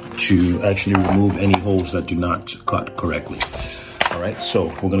back end to actually remove any holes that do not cut correctly. All right, so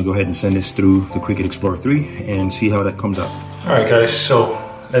we're gonna go ahead and send this through the Cricut Explorer 3 and see how that comes out. All right guys, so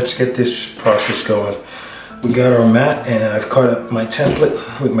let's get this process going. We got our mat and I've cut up my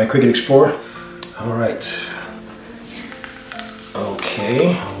template with my Cricut Explorer. All right.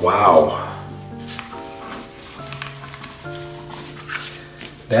 Okay, wow.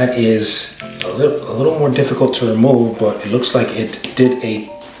 That is a little more difficult to remove, but it looks like it did an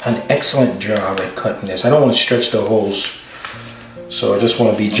excellent job at cutting this. I don't want to stretch the holes, so I just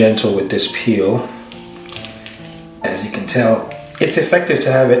want to be gentle with this peel. As you can tell, it's effective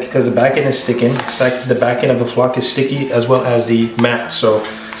to have it because the back end is sticking. It's like the back end of the flock is sticky as well as the mat, so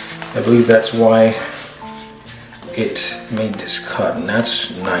I believe that's why it made this cut, and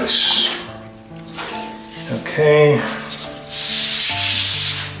that's nice. Okay.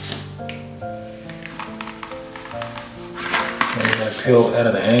 And I peel at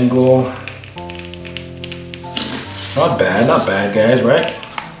an angle. Not bad guys, right?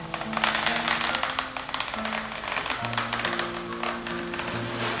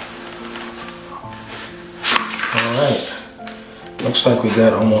 Alright. Looks like we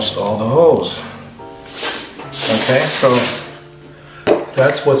got almost all the holes. Okay, so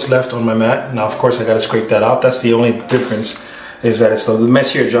that's what's left on my mat. Now, of course, I got to scrape that out. That's the only difference, is that it's a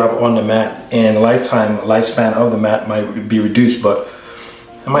messier job on the mat, and the lifespan of the mat might be reduced, but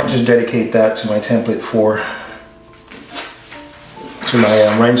I might just dedicate that to my template to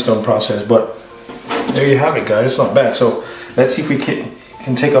my rhinestone process. But there you have it, guys. It's not bad. So let's see if we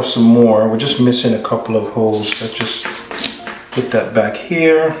can take off some more. We're just missing a couple of holes. Let's just put that back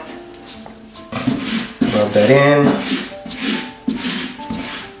here. Rub that in.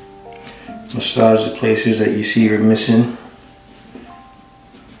 Massage the places that you see you're missing.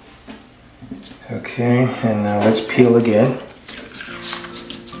 Okay, and now let's peel again.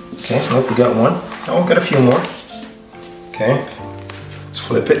 Okay, nope, we got one. Oh, we got a few more. Okay, let's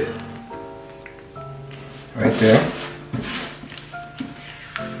flip it. Right there.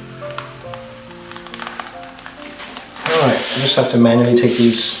 Alright, I just have to manually take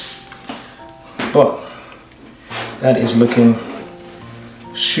these, but that is looking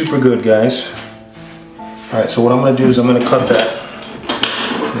super good, guys. Alright, so what I'm going to do is I'm going to cut that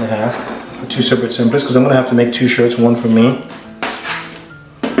in half for 2 separate templates, because I'm going to have to make 2 shirts, one for me.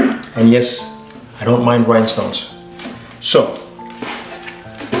 And yes, I don't mind rhinestones. So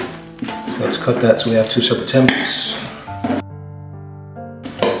let's cut that so we have two separate templates.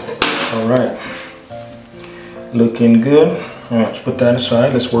 All right, looking good. All right, let's put that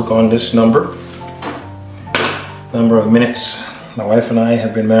aside. Let's work on this number of minutes. My wife and I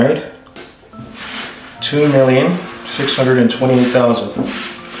have been married 2,628,000.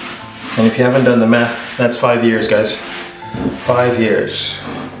 And if you haven't done the math, that's 5 years, guys. 5 years.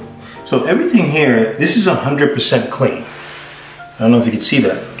 So everything here, this is 100% clean. I don't know if you can see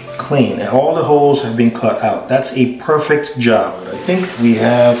that. Clean. And all the holes have been cut out. That's a perfect job. I think we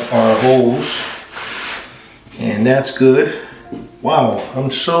have our holes, and that's good. Wow, I'm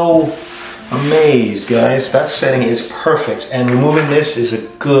so amazed, guys. That setting is perfect, and removing this is a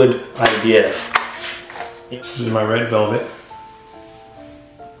good idea. This is my red velvet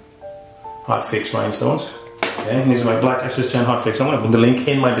hot fix rhinestones. Okay, and these are my black SS10 hot fix. I'm going to put the link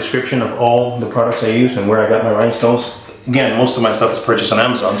in my description of all the products I use and where I got my rhinestones. Again, most of my stuff is purchased on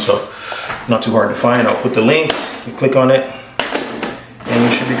Amazon, so not too hard to find. I'll put the link, you click on it, and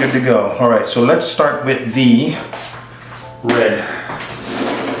you should be good to go. All right, so let's start with the red.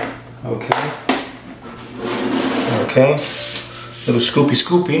 Okay. Okay. Little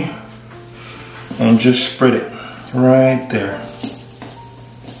scoopy, and just spread it right there.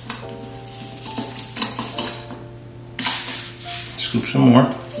 Scoop some more.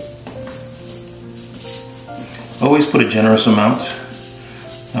 Always put a generous amount.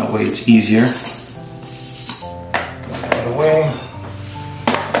 That way it's easier. Out of the way.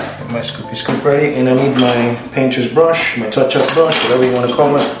 Get my scoopy scoop ready, and I need my painter's brush, my touch-up brush, whatever you want to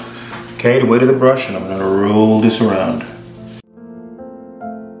call it. Okay, the weight of the brush, and I'm going to roll this around.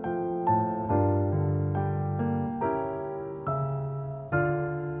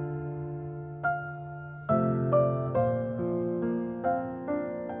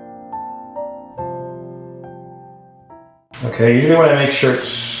 Okay, usually when I make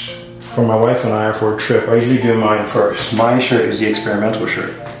shirts for my wife and I or for a trip, I usually do mine first. My shirt is the experimental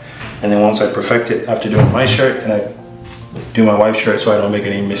shirt. And then once I perfect it, after doing my shirt, and I do my wife's shirt so I don't make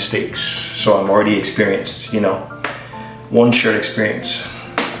any mistakes. So I'm already experienced, you know, one shirt experience.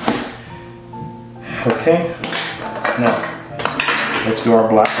 Okay, now let's do our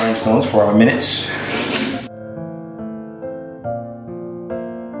black rhinestones for our minutes.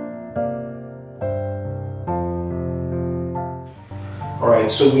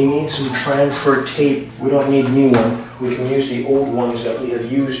 Alright, so we need some transfer tape. We don't need new one. We can use the old ones that we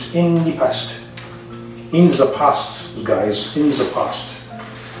have used in the past. In the past, guys, in the past.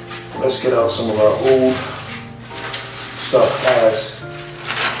 Let's get out some of our old stuff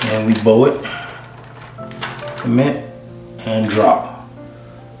and we bow it, commit, and drop.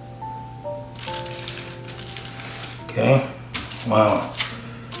 Okay, wow,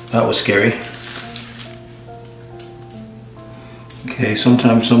 that was scary. Okay,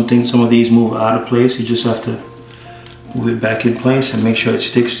 sometimes some of these move out of place. You just have to move it back in place and make sure it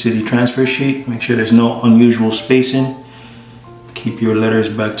sticks to the transfer sheet. Make sure there's no unusual spacing. Keep your letters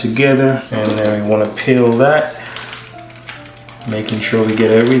back together. And then we want to peel that, making sure we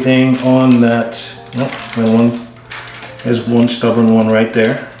get everything on that. Oh, there's one stubborn one right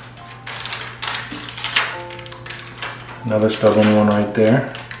there. Another stubborn one right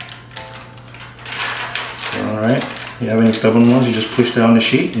there. Alright. If you have any stubborn ones, you just push down the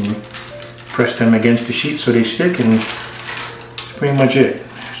sheet and press them against the sheet so they stick, and that's pretty much it.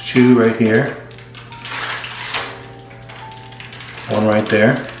 There's two right here. One right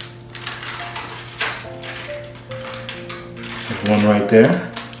there. There's one right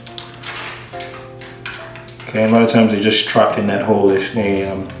there. Okay, a lot of times they're just trapped in that hole. They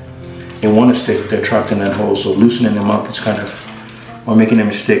want to stick, but they're trapped in that hole. So loosening them up is kind of, or making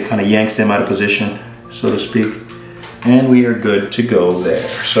them stick, kind of yanks them out of position, so to speak. And we are good to go there.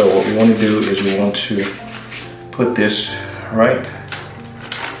 So what we want to do is we want to put this right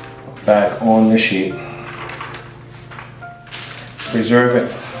back on the sheet. Preserve it,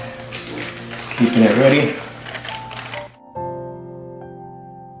 keeping it ready.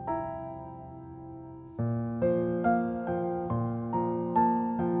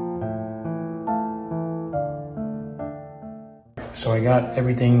 So I got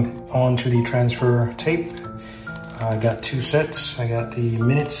everything onto the transfer tape. I got two sets. I got the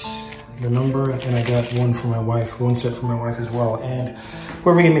minutes, the number, and I got one for my wife, one set for my wife as well. And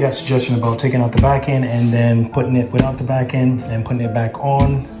whoever gave me that suggestion about taking out the back end and then putting it without the back end and putting it back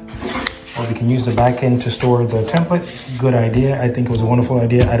on, or we can use the back end to store the template. Good idea. I think it was a wonderful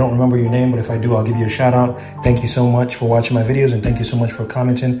idea. I don't remember your name, but if I do, I'll give you a shout out. Thank you so much for watching my videos, and thank you so much for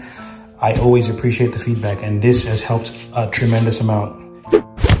commenting. I always appreciate the feedback, and this has helped a tremendous amount.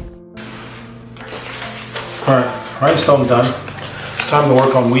 All right. rhinestone done. Time to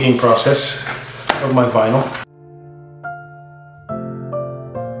work on weeding process of my vinyl.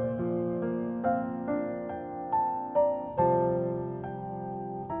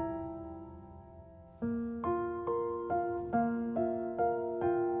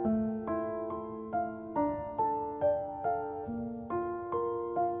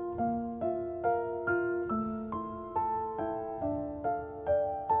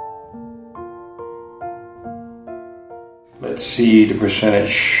 Let's see the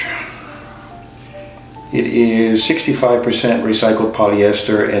percentage. It is 65% recycled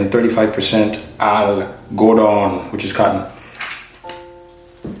polyester and 35% algodon, which is cotton.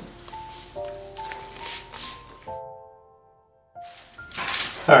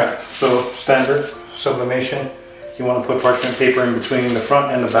 Alright, so standard sublimation. You want to put parchment paper in between the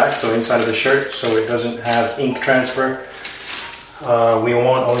front and the back, so inside of the shirt, so it doesn't have ink transfer. We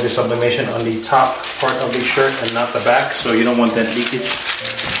want only the sublimation on the top part of the shirt and not the back, so you don't want that leakage.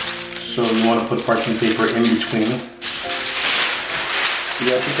 So you want to put parchment paper in between. You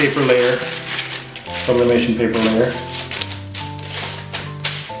got your paper layer, sublimation paper layer.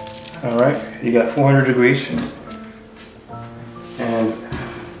 Alright, you got 400 degrees. And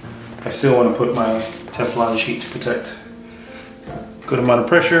I still want to put my Teflon sheet to protect. Good amount of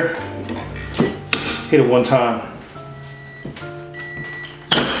pressure. Hit it one time.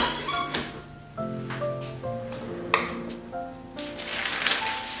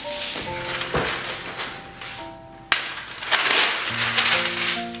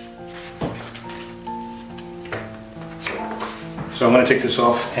 So I'm going to take this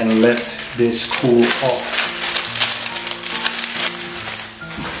off and let this cool off.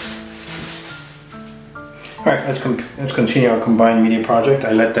 Alright, let's continue our combined media project.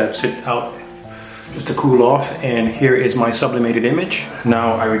 I let that sit out just to cool off, and here is my sublimated image.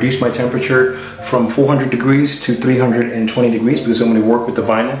 Now I reduced my temperature from 400 degrees to 320 degrees because I'm going to work with the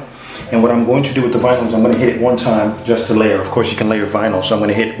vinyl. And what I'm going to do with the vinyl is I'm going to hit it one time just to layer. Of course you can layer vinyl, so I'm going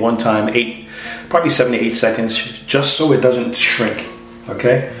to hit one time, probably 7 to 8 seconds, just so it doesn't shrink,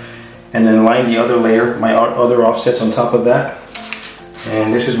 okay? And then line the other layer, my other offsets on top of that.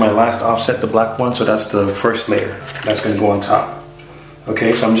 And this is my last offset, the black one, so that's the first layer. That's gonna go on top.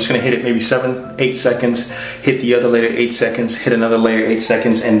 Okay, so I'm just gonna hit it maybe 7, 8 seconds, hit the other layer 8 seconds, hit another layer 8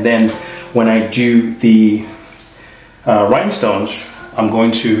 seconds, and then when I do the rhinestones, I'm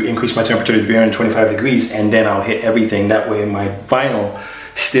going to increase my temperature to 325 degrees, and then I'll hit everything. That way my vinyl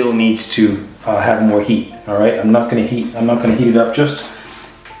still needs to have more heat. All right, I'm not gonna heat it up just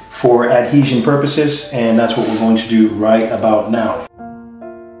for adhesion purposes, and that's what we're going to do right about now.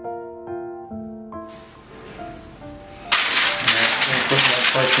 Put my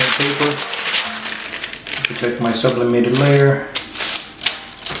parchment paper, protect my sublimated layer,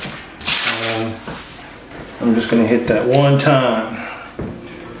 and I'm just gonna hit that one time.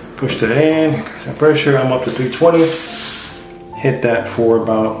 Push that in, increase the pressure. I'm up to 320. Hit that for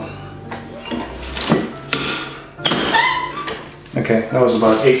about, okay, that was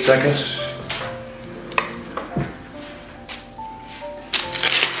about 8 seconds.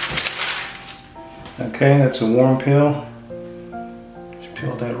 Okay, that's a warm peel. Just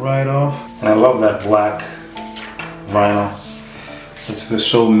peel that right off. And I love that black vinyl. It's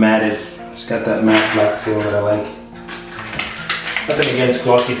so matted. It's got that matte black feel that I like. Nothing against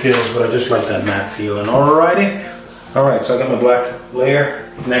glossy feels, but I just like that matte feeling. Alrighty. Alright, so I got my black layer.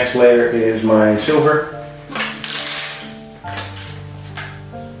 Next layer is my silver.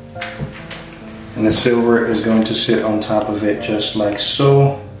 And the silver is going to sit on top of it just like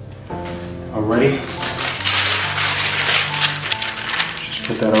so. Alrighty. Just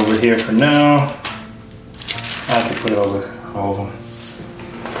put that over here for now. I can put it over all of them.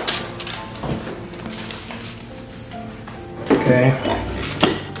 Okay.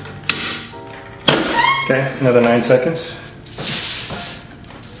 Okay, another 9 seconds.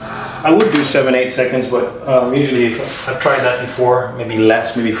 I would do 7, 8 seconds, but usually I've tried that before, maybe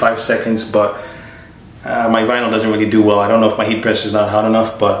less, maybe 5 seconds, but my vinyl doesn't really do well. I don't know if my heat press is not hot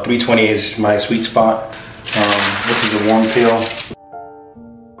enough, but 320 is my sweet spot. This is a warm peel.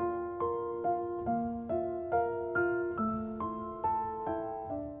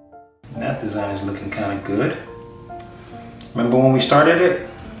 That design is looking kind of good. Remember when we started it?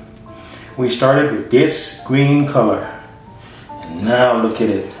 We started with this green color. And now look at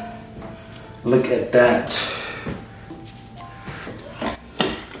it. Look at that.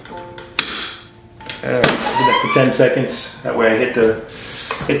 Do that for 10 seconds. That way I hit the,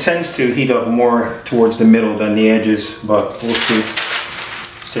 it tends to heat up more towards the middle than the edges, but we'll see.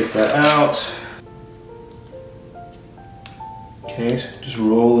 Let's take that out. Okay, so just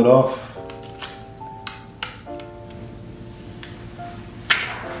roll it off.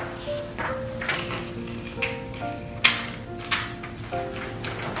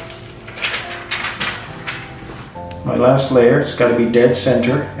 last layer. It's got to be dead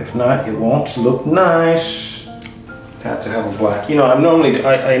center. If not, it won't look nice. Have to have a black. You know, I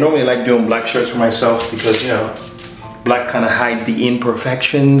normally like doing black shirts for myself because, you know, black kind of hides the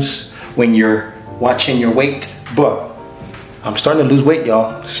imperfections when you're watching your weight. But I'm starting to lose weight,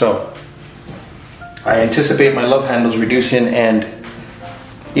 y'all. So I anticipate my love handles reducing and,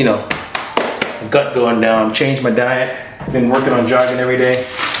 you know, gut going down. Changed my diet. Been working on jogging every day,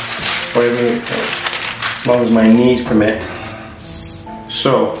 or as long as my knees permit.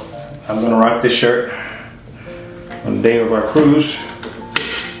 So I'm gonna rock this shirt on the day of our cruise.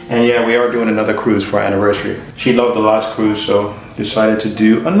 And yeah, we are doing another cruise for our anniversary. She loved the last cruise, so decided to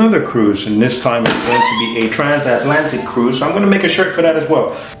do another cruise. And this time it's going to be a transatlantic cruise. So I'm gonna make a shirt for that as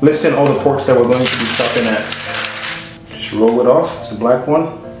well. Listing all the ports that we're going to be stopping at. Just roll it off. It's a black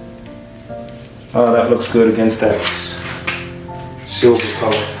one. Oh, that looks good against that silver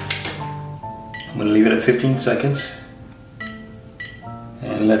color. I'm gonna leave it at 15 seconds.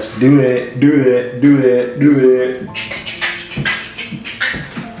 And let's do it, do it, do it, do it.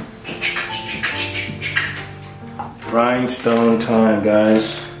 Rhinestone time,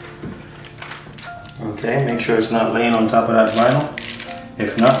 guys. Okay, make sure it's not laying on top of that vinyl.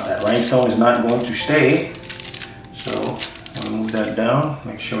 If not, that rhinestone is not going to stay. So I'm gonna move that down,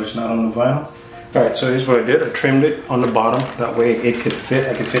 make sure it's not on the vinyl. Alright, so here's what I did. I trimmed it on the bottom. That way it could fit.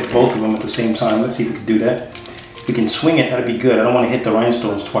 I could fit both of them at the same time. Let's see if we can do that. If we can swing it, that'd be good. I don't want to hit the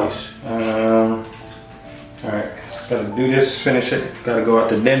rhinestones twice. Alright, gotta do this, finish it. Gotta go out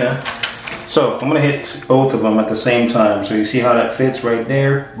to dinner. So I'm gonna hit both of them at the same time. So you see how that fits right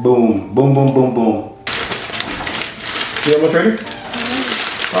there? Boom, boom, boom, boom, boom. You almost ready?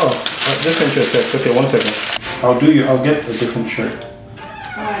 Oh, this ain't your text. Okay, 1 second. I'll get a different shirt.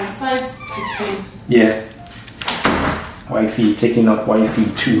 Alright, it's 5:15. Yeah. Wifey, taking up wifey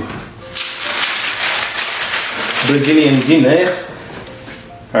too. Brazilian dinner.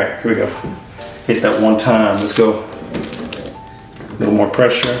 Alright, here we go. Hit that one time. Let's go. A little more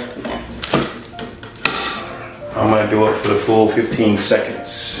pressure. I'm gonna do it for the full 15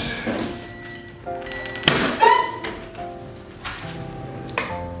 seconds.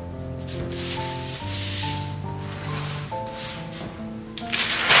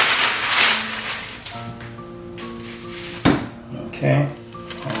 Okay,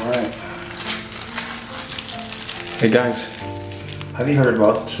 all right. Hey guys, have you heard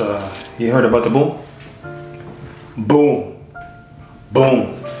about the boom? Boom,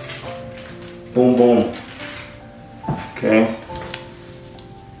 boom, boom, boom. Okay.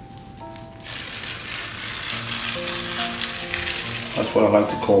 That's what I like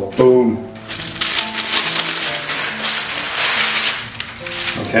to call boom.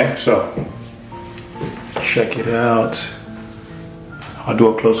 Okay, so check it out. I'll do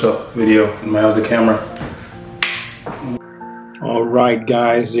a close-up video in my other camera. Alright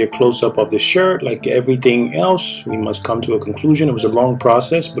guys, a close-up of the shirt. Like everything else, we must come to a conclusion. It was a long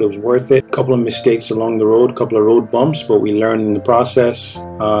process, but it was worth it. A couple of mistakes along the road, a couple of road bumps, but we learned in the process.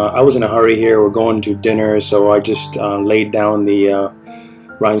 I was in a hurry here. We're going to dinner, so I just laid down the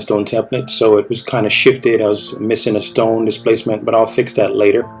rhinestone template, so it was kind of shifted. I was missing a stone displacement, but I'll fix that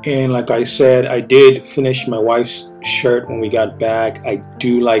later. And like I said, I did finish my wife's shirt when we got back. I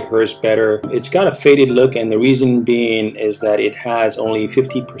do like hers better. It's got a faded look, and the reason being is that it has only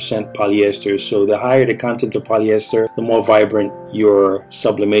 50% polyester, so the higher the content of polyester, the more vibrant your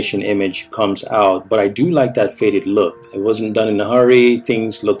sublimation image comes out. But I do like that faded look. It wasn't done in a hurry.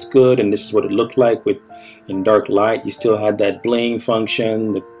 Things looked good, and this is what it looked like with in dark light. You still had that bling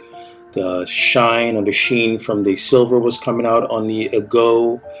function. The shine or the sheen from the silver was coming out on the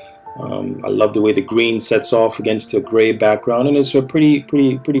go. I love the way the green sets off against the gray background, and it's a pretty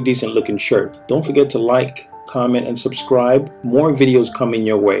decent looking shirt. Don't forget to like, comment, and subscribe. More videos coming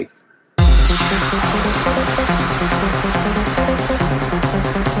your way.